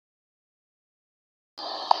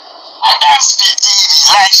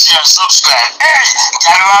share, subscribe. Hey,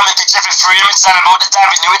 can you make it every frame? It's all about the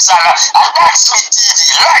avenue, it's all and that's me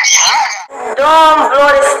TV. Don't blow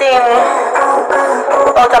this thing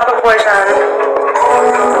out of proportion.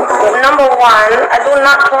 Number one, I do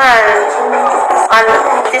not plan on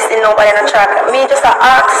dissing nobody in the track. Me just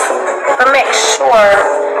ask to make sure,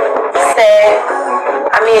 say,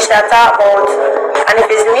 I mean, she talk about, and if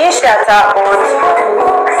it's me she talk about,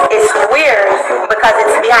 it's weird because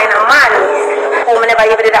it's behind a man who never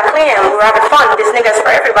even did a claim. We're having fun. This nigga's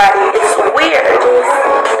for everybody. It's weird.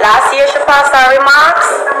 Last year she passed her remarks.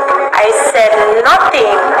 I said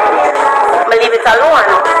nothing. I leave it alone.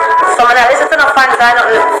 So when I listen to the fans, I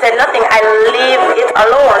don't say nothing. I leave it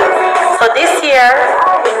alone. So this year,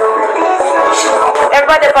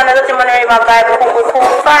 everybody on the Dirty Money River vibe, cool,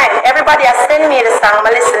 fine. Everybody has sent me the song,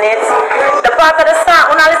 I listen it. The part of the song,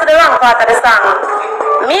 when I listen to the wrong part of the song,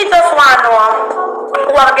 me just want to know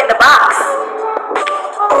who will get the box.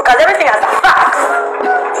 Because everything has a fact.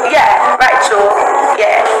 Yeah, right, true.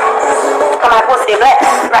 Yeah. Come on, pussy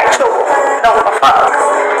blessed. Right, true. Don't give a fuck.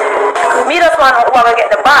 Me just want to know who will get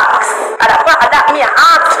the box. And that part of that me an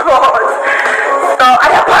ask about. So at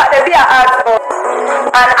that part that me an ask about.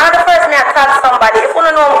 And another person may attack somebody. If you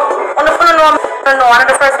don't know,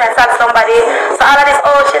 another person may attack somebody. So all of this,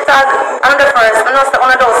 oh shit, another person. I know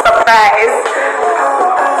one of those surprise.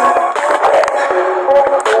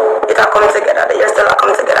 It all come together. The years still all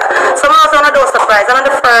come together. So I'm also one of those surprise.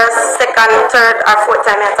 Another first, second, third, or fourth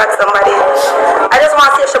time I attack somebody. I just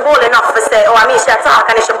want to see if she's bold enough to say, oh, I mean she attack.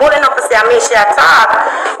 And if she's bold enough to say, I mean she attack.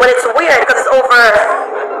 Well, it's weird because it's over.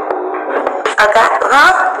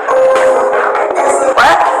 Huh?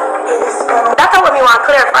 What? That's what we want to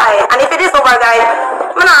clarify. And if it is over, guys,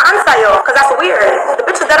 I'm not answer you because that's weird. The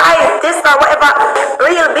bitches that I diss or whatever,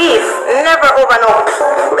 real beef, never over no.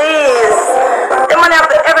 Please. The money of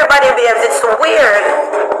everybody, babes. It's weird.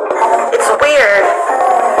 It's weird.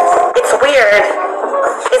 It's weird.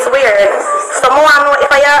 It's weird. So more I know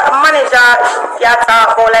if I a manager, you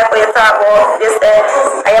talk about like what you talk about. You say,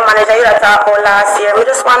 I am manager, you talk about last year. We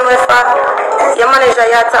just want to know if your manager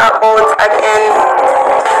you talk about again.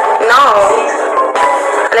 No.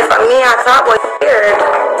 And if me I talk about weird.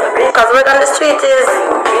 Because word on the street is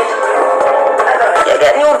you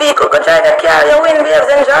get new vehicle, go drive your car, you win, babes,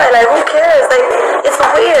 enjoy. Like who cares? Like it's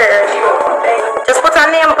weird. Just put a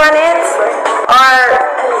name on it or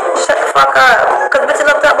shut the fuck up. Because bitch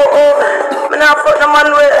love talk about oh, me not fuck the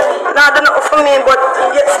man with not do nothing for me, but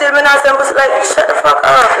yet still me not say like shut the fuck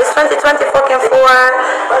up. It's 2020 fucking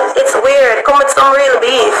 4. It's weird. Come with some real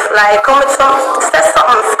beef. Like come with some say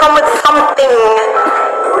something. Come with something.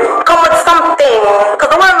 Come with something. Because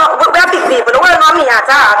the world not we are big people, the world not me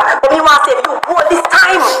attack. But me want to say if you bold this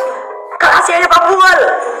time. Cause last year you never bold.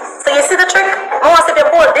 So you see the trick? I want to say if you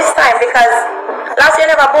bold this time because last year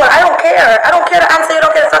you never bold. I don't care. I don't care the answer, you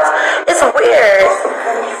don't care the thoughts. It's weird.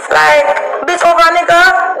 Like, bitch over a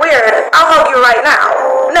nigga? Weird. I'll hug you right now.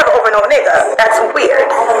 Never over no nigga. That's weird.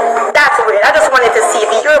 That's weird. I just wanted to see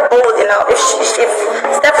if you're bold enough, if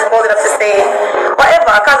Steff is bold enough to say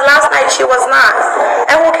whatever. Because last night she was not.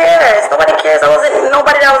 And who cares? Nobody cares. I wasn't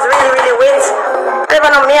nobody that was really with. I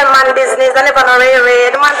never know me and man business. I never know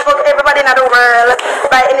Ray. The man fuck everybody in the world.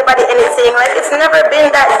 By anybody anything. Like it's never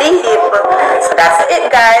been that deep. So that's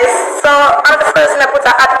it, guys. So I'm the person that put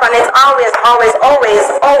a hat on it. Always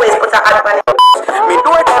put a hat on it. Me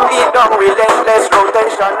do it and beat down relentless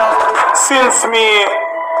rotation. Since me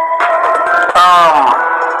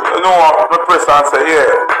the person say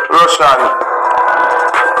Russian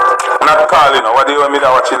not calling what do you want me to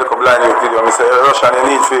watch the blind youth video? Me say Russian you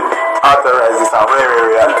need to authorize this and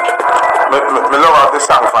very real. Me love the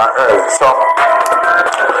song from early. So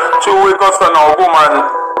 2 weeks ago now woman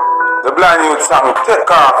the blind youth song take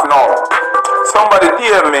off now. Somebody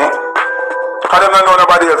DM me because they don't know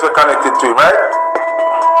nobody else is connected to him, right?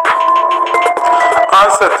 And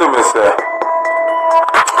said to me say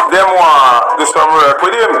them want do some work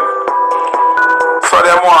with him. So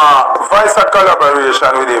them want vice a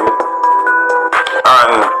collaboration with him.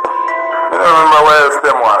 And I don't remember what else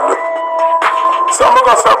them want do. So I'm going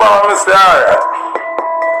to say about me say, alright.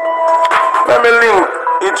 Let me link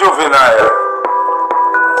the juvenile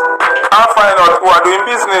and find out who are doing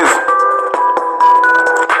business.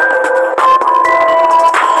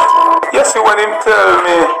 You see when him tell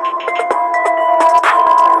me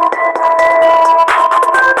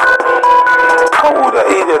how would I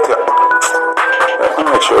idiot you? Let me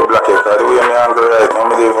make sure black it because the way I'm angry right now,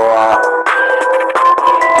 I don't even want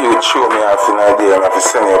you to show me half an idea and have to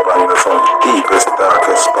send you up under some deepest,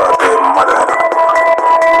 darkest part of your mother.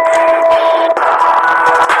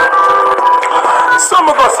 Some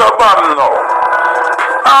of us are bad now.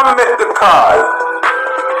 and make the call.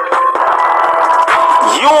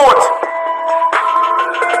 Youth.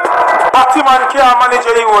 Batman can't manage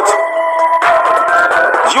a youth.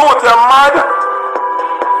 Youth, you're mad.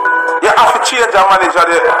 You have to change the manager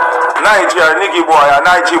the Nigy or Nigy boy or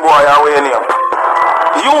Nigy boy or where name.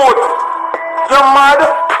 Youth, you're mad.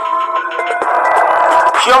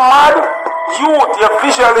 You're mad. Youth, you're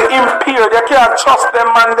visually impaired. You can't trust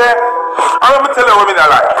them man there. And let me tell you what I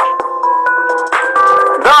like.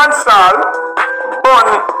 Dancehall, bun,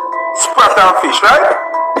 sprat and fish, right?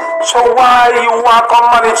 So why you want to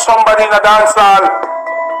manage somebody in a dancehall?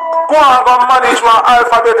 Go and go manage one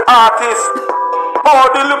alphabet artist. Oh,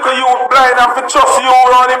 they look at you blind and for just you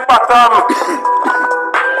running bottom.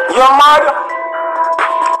 You're mad?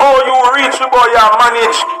 Oh, you reach the boy and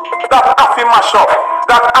manage. That affy mash up.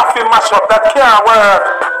 That affy mash up. That can't work.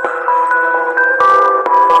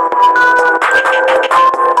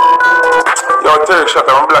 Yo, Terry, shut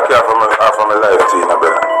up. I'm black here from my life to you,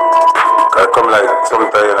 brother. I come like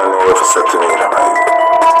sometimes you don't know what to say to me, you know.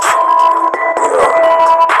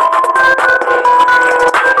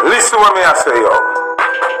 Listen what me I say, yo.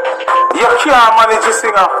 You can't manage a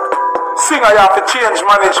singer. Singer, you have to change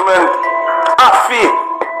management. Affy.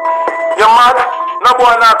 You mad? No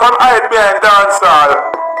boy now come hide behind dancehall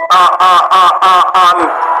and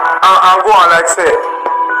go on like say.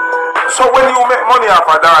 So when you make money off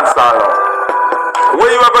a dancehall,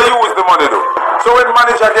 where you ever use the money though? So when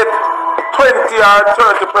manager get 20 or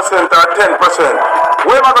 30% or 10%,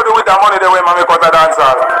 what am I going to do with that money the way I make out a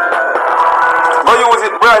dancehall? Go use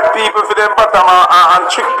it bribe people for them bottom and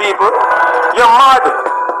trick people? You're mad.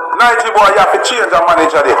 Nigy boy, you have to change the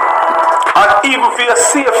manager there. And even for your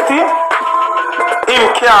safety, him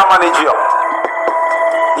can't manage you.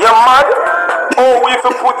 You're mad? Oh, if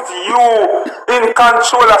you put you in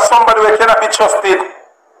control of somebody who cannot be trusted.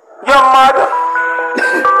 You're mad?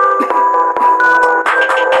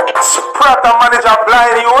 Sprat and manage a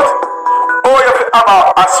blind youth? Oh, you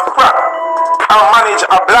have a sprat and manage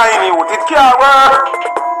a blind youth. It can't work.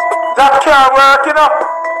 That can't work, you know.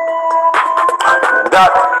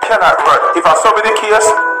 That cannot work. If I saw the case,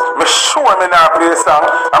 I'm sure me not play a song.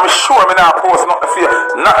 I'm sure me not post nothing for you.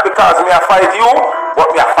 Not because me I fight you,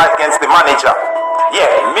 but me I fight against the manager.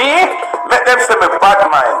 Yeah, me, make them say me bad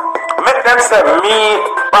mind. Make them say me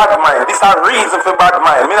bad mind. This is a reason for bad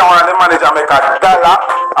mind. Me don't want the manager make a dollar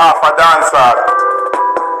off a dancer.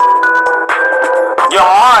 You're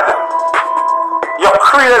mad. You're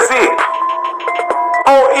crazy.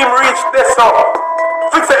 Oh, him reach this up.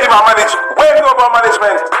 Fix it him a manage. Where you about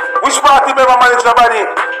management? Which party ever manage your body?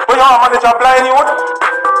 But you want to manage a blind youth?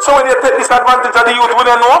 So when you take this advantage of the youth, we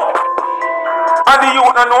don't know. And the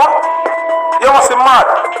youth don't know. You must be mad.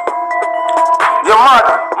 You're mad.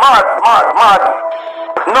 Mad.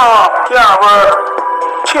 No, can't work.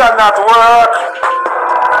 Cannot work.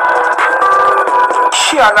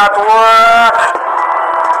 Cannot work.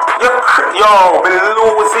 Yo, we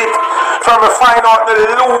lose it. From the find out, we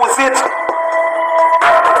lose it.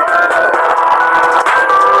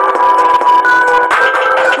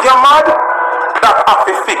 You're mad? That have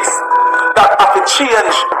to fix. That have to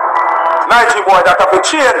change. Nigy boy, that have to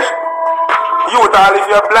change. You all if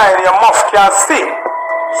you're blind, you must can't see.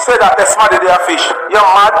 Say that they smarty their fish. You're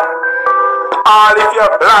mad? All if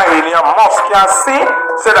you're blind, you must can't see.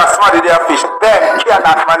 Say that smarty their fish. Them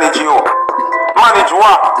cannot manage you. Manage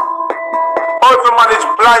what? Or if you manage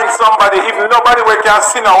blind somebody, if nobody we can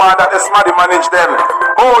see no one that the smarty manage them.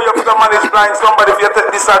 Oh, you have to manage blind somebody if you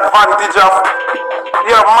take disadvantage of.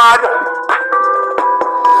 You're mad?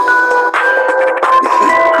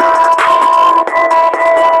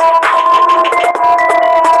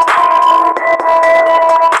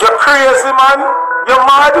 You're crazy, man. You're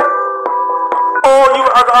mad? Oh, you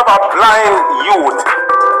have a blind youth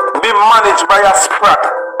be managed by a sprat.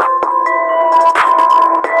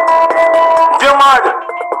 You're mad?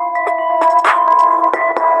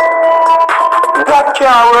 That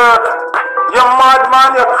can't work. You're mad,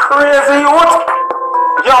 man. You're crazy youth.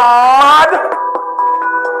 You're mad?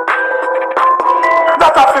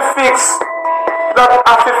 That have to fix. That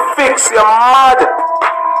have to fix. You're mad.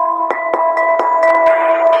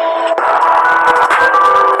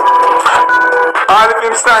 All if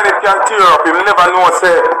him sign it can tear up, he'll never know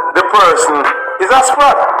say the person is a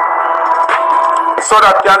sprat. So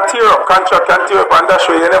that can tear up, contract can tear up, and that's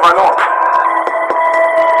why you never know.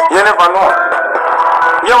 You never know.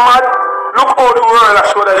 You're mad? Look how the world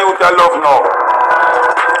has shown the youth you love now.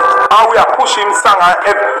 And we are pushing song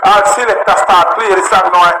and our selector start play the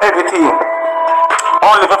song now and everything.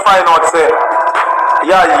 Only to find out say,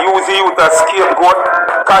 yeah, use the youth as scapegoat.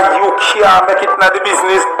 Because you can't make it in the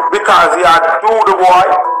business because you are do the boy.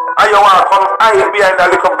 And you want to come hide behind a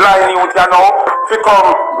little blind youth, you know, to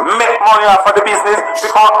come make money off of the business,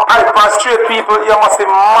 because hyper straight people, you must be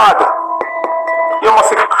mad. You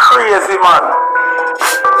must be crazy, man.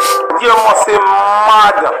 You must be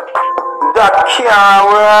mad. That can't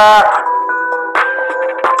work.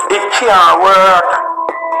 It can't work.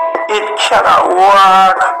 It cannot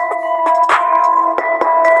work.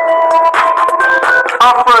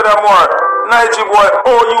 And furthermore, Nigy boy,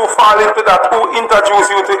 how you fall into that? Who introduce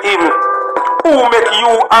you to him? Who make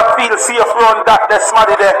you feel safe around that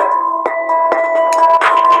smarty there?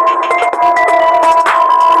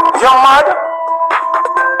 You're mad?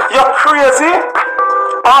 You're crazy?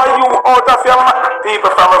 Are you out of your mind?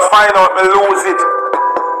 People from a find out me lose it.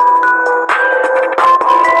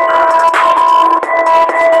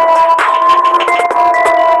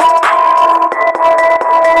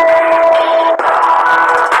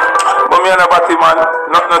 Man,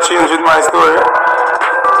 not change with my story.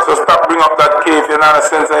 So stop bring up that cave, you know, in a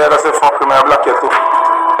sense, and you just say fuck me, I block you too.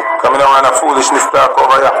 Because I don't want a foolishness talk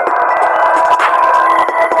over here.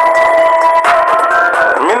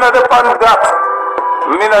 Me not depend that.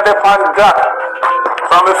 Me not depend that.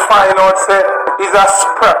 From the find out say he's a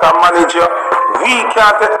spread and manager. We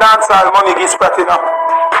can't take dancehall money give spread enough.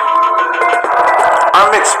 And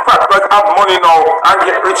make spread like have money now and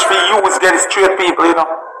get rich for use against straight people, you know.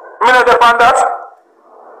 Me not depend that.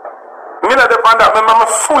 Me not depend that. Me mama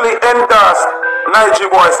fully endorse Nigy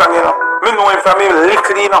boy song, you know. Me know him from him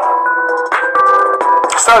liquid, you know.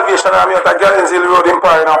 Salvation I'm out of Gallons Hill Road in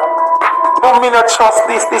Empire, you know. But me not trust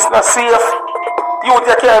this not safe. You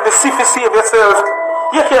can't even see if you save yourself.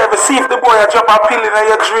 You can't even see if the boy drop a pill in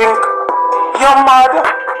your drink. You're mad.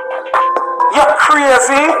 You're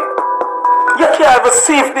crazy. You can't even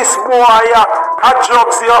see if this boy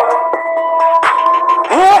drugs you.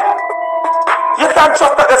 Yeah? You can't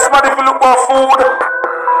just let somebody if you look for food,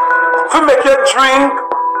 if you make your drink,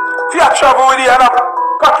 if you travel with you and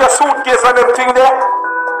pack your suitcase and everything there.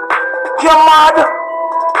 You're mad.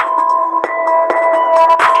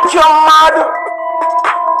 You're mad.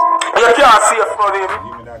 You can't see it from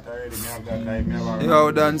him.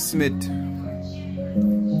 Yo, Dan Smith.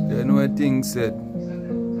 You know what things said.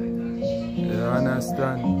 You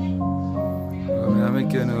understand? I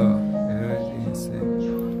make you know.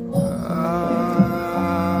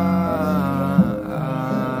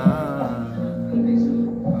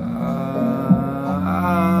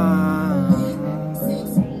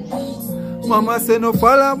 Mama say no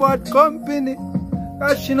follow about company,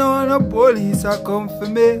 cause she no want no police a come for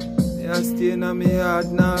me. Me a stay in me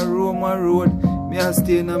yard na Roma Road. Me a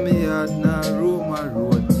stay in me yard na Roma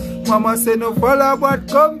Road. Mama say no follow about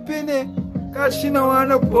company, cause she no want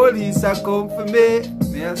no police a come for me.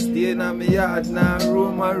 Me a stay in me yard na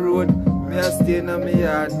Roma Road. Me a stay in me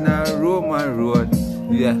yard na Roma Road.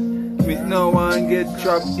 Yeah. Me no want get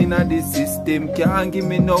trapped in a the system. Can't give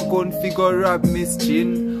me no gun figure rob me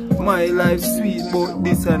chin. My life sweet but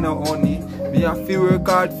this and no honey. Me have to work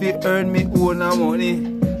hard to earn me own money.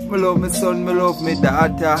 Me love my son, me love my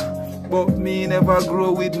daughter, but me never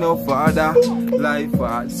grow with no father. Life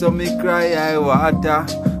hard, so me cry I water.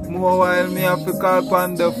 More while me have to call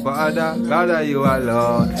upon the Father. God, are you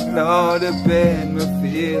alone? Know the pain me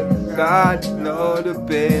feel. God, know the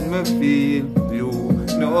pain me feel. You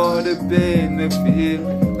know the pain me feel.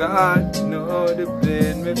 God, know the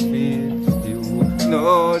pain me feel. You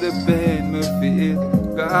know the pain me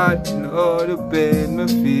feel. God, know the pain me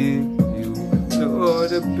feel. You know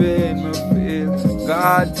the pain me feel.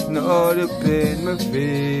 God, know the pain me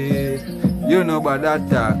feel. You know about that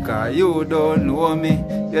talker, you don't know me.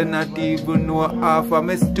 You not even know half of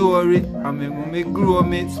my story. I mean, me grow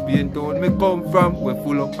me, Spain town me come from. We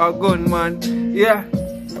full up a gunman, yeah.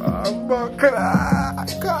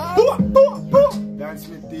 Dan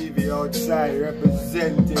Smith TV outside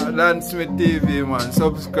representing. Dan Smith TV, man,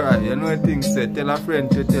 subscribe. You know what things said. Tell a friend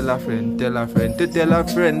to tell a friend, tell a friend to tell a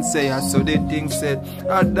friend. Say I saw the things said.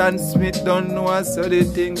 Dan Smith don't know I saw the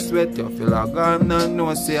things sweat. You feel like I'm not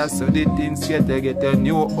know. Say I saw the things get. I get a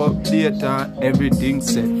new update and everything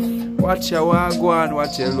said. Watch your walk go on,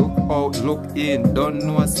 watch your look out, look in. Don't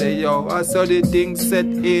know say yo, I saw the things set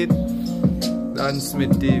in. Dan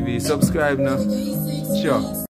Smith TV, subscribe now. Sure.